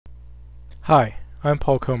Hi, I'm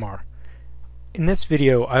Paul Komar. In this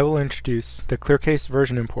video I will introduce the ClearCase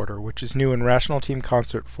version importer, which is new in Rational Team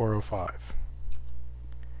Concert 4.05.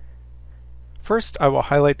 First, I will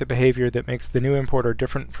highlight the behavior that makes the new importer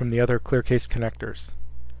different from the other ClearCase connectors.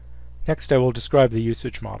 Next, I will describe the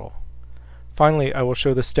usage model. Finally, I will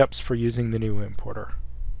show the steps for using the new importer.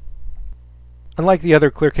 Unlike the other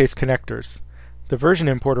ClearCase connectors, the version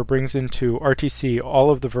importer brings into RTC all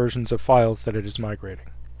of the versions of files that it is migrating.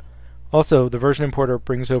 Also, the version importer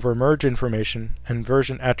brings over merge information and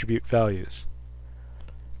version attribute values.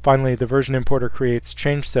 Finally, the version importer creates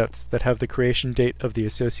change sets that have the creation date of the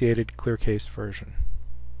associated ClearCase version.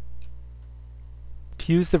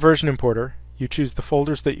 To use the version importer, you choose the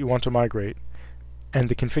folders that you want to migrate and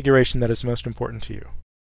the configuration that is most important to you.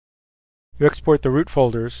 You export the root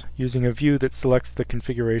folders using a view that selects the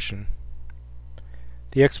configuration.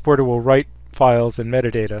 The exporter will write files and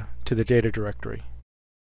metadata to the data directory.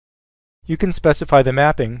 You can specify the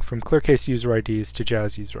mapping from ClearCase user IDs to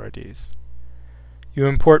Jazz user IDs. You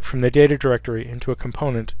import from the data directory into a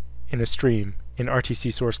component in a stream in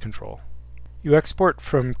RTC source control. You export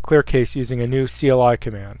from ClearCase using a new CLI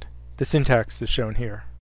command. The syntax is shown here.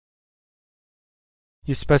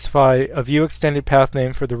 You specify a view extended path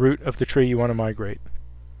name for the root of the tree you want to migrate.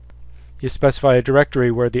 You specify a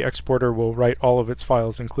directory where the exporter will write all of its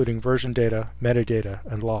files, including version data, metadata,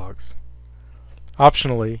 and logs.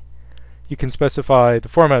 Optionally, you can specify the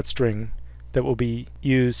format string that will be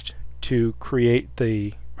used to create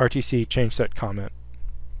the RTC change set comment.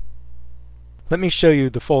 Let me show you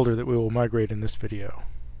the folder that we will migrate in this video.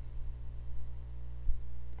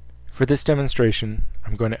 For this demonstration,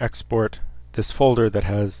 I'm going to export this folder that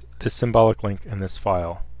has this symbolic link and this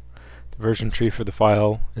file. The version tree for the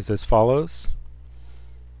file is as follows.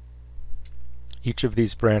 Each of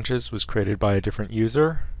these branches was created by a different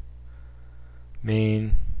user.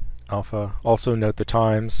 Main, alpha. Also note the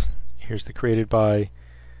times. Here's the created by,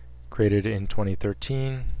 created in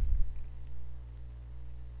 2013.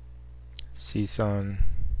 Sisun,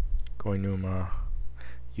 Goinuma,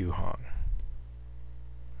 Yuhong.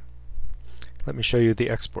 Let me show you the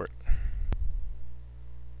export.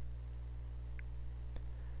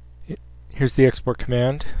 Here's the export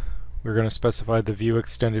command. We're going to specify the view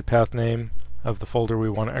extended path name of the folder we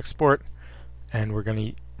want to export, and we're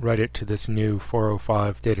going to write it to this new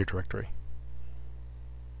 4.05 data directory.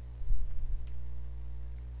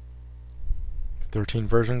 13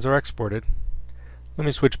 versions are exported. Let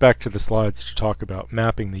me switch back to the slides to talk about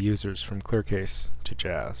mapping the users from ClearCase to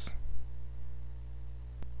Jazz.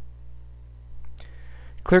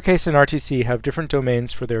 ClearCase and RTC have different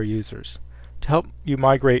domains for their users. To help you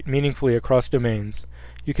migrate meaningfully across domains,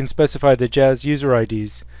 you can specify the Jazz user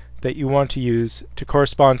IDs that you want to use to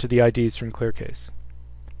correspond to the IDs from ClearCase.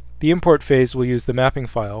 The import phase will use the mapping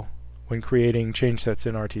file when creating change sets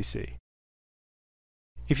in RTC.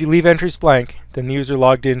 If you leave entries blank, then the user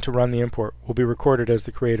logged in to run the import will be recorded as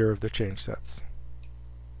the creator of the change sets.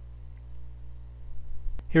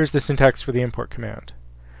 Here's the syntax for the import command.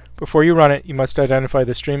 Before you run it, you must identify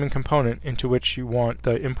the stream and component into which you want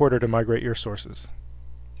the importer to migrate your sources.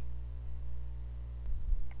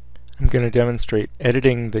 I'm going to demonstrate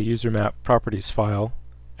editing the user map properties file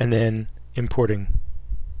and then importing.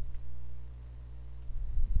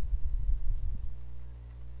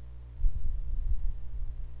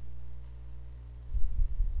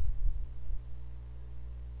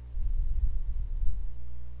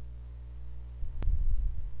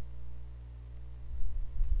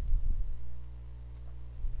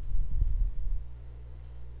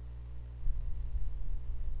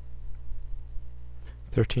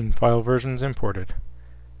 .13 file versions imported.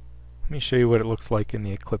 Let me show you what it looks like in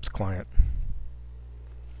the Eclipse client.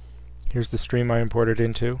 Here's the stream I imported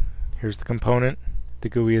into. Here's the component. The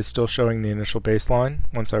GUI is still showing the initial baseline.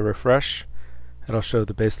 Once I refresh, it'll show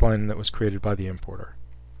the baseline that was created by the importer.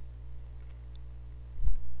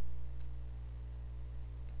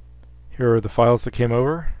 Here are the files that came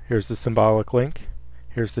over. Here's the symbolic link.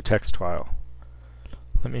 Here's the text file.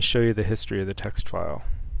 Let me show you the history of the text file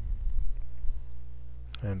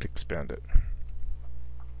and expand it.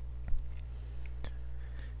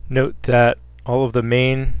 Note that all of the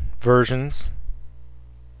main versions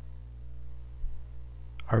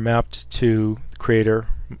are mapped to creator,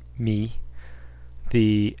 me.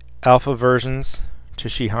 The alpha versions to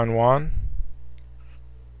Shihan Wan.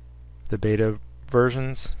 The beta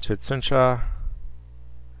versions to Tsunsha,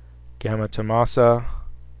 gamma to Masa,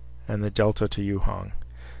 and the delta to Yuhong.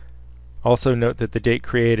 Also note that the date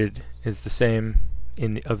created is the same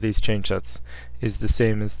of these change sets is the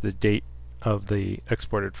same as the date of the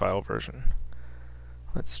exported file version.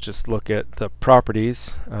 Let's just look at the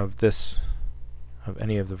properties of this of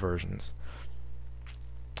any of the versions.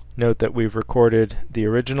 Note that we've recorded the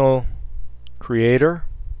original creator,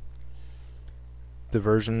 the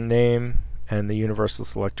version name, and the universal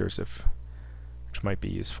selectors, which might be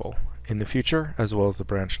useful in the future, as well as the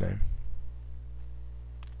branch name.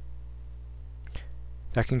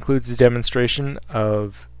 That concludes the demonstration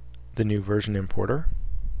of the new version importer.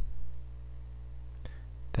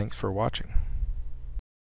 Thanks for watching.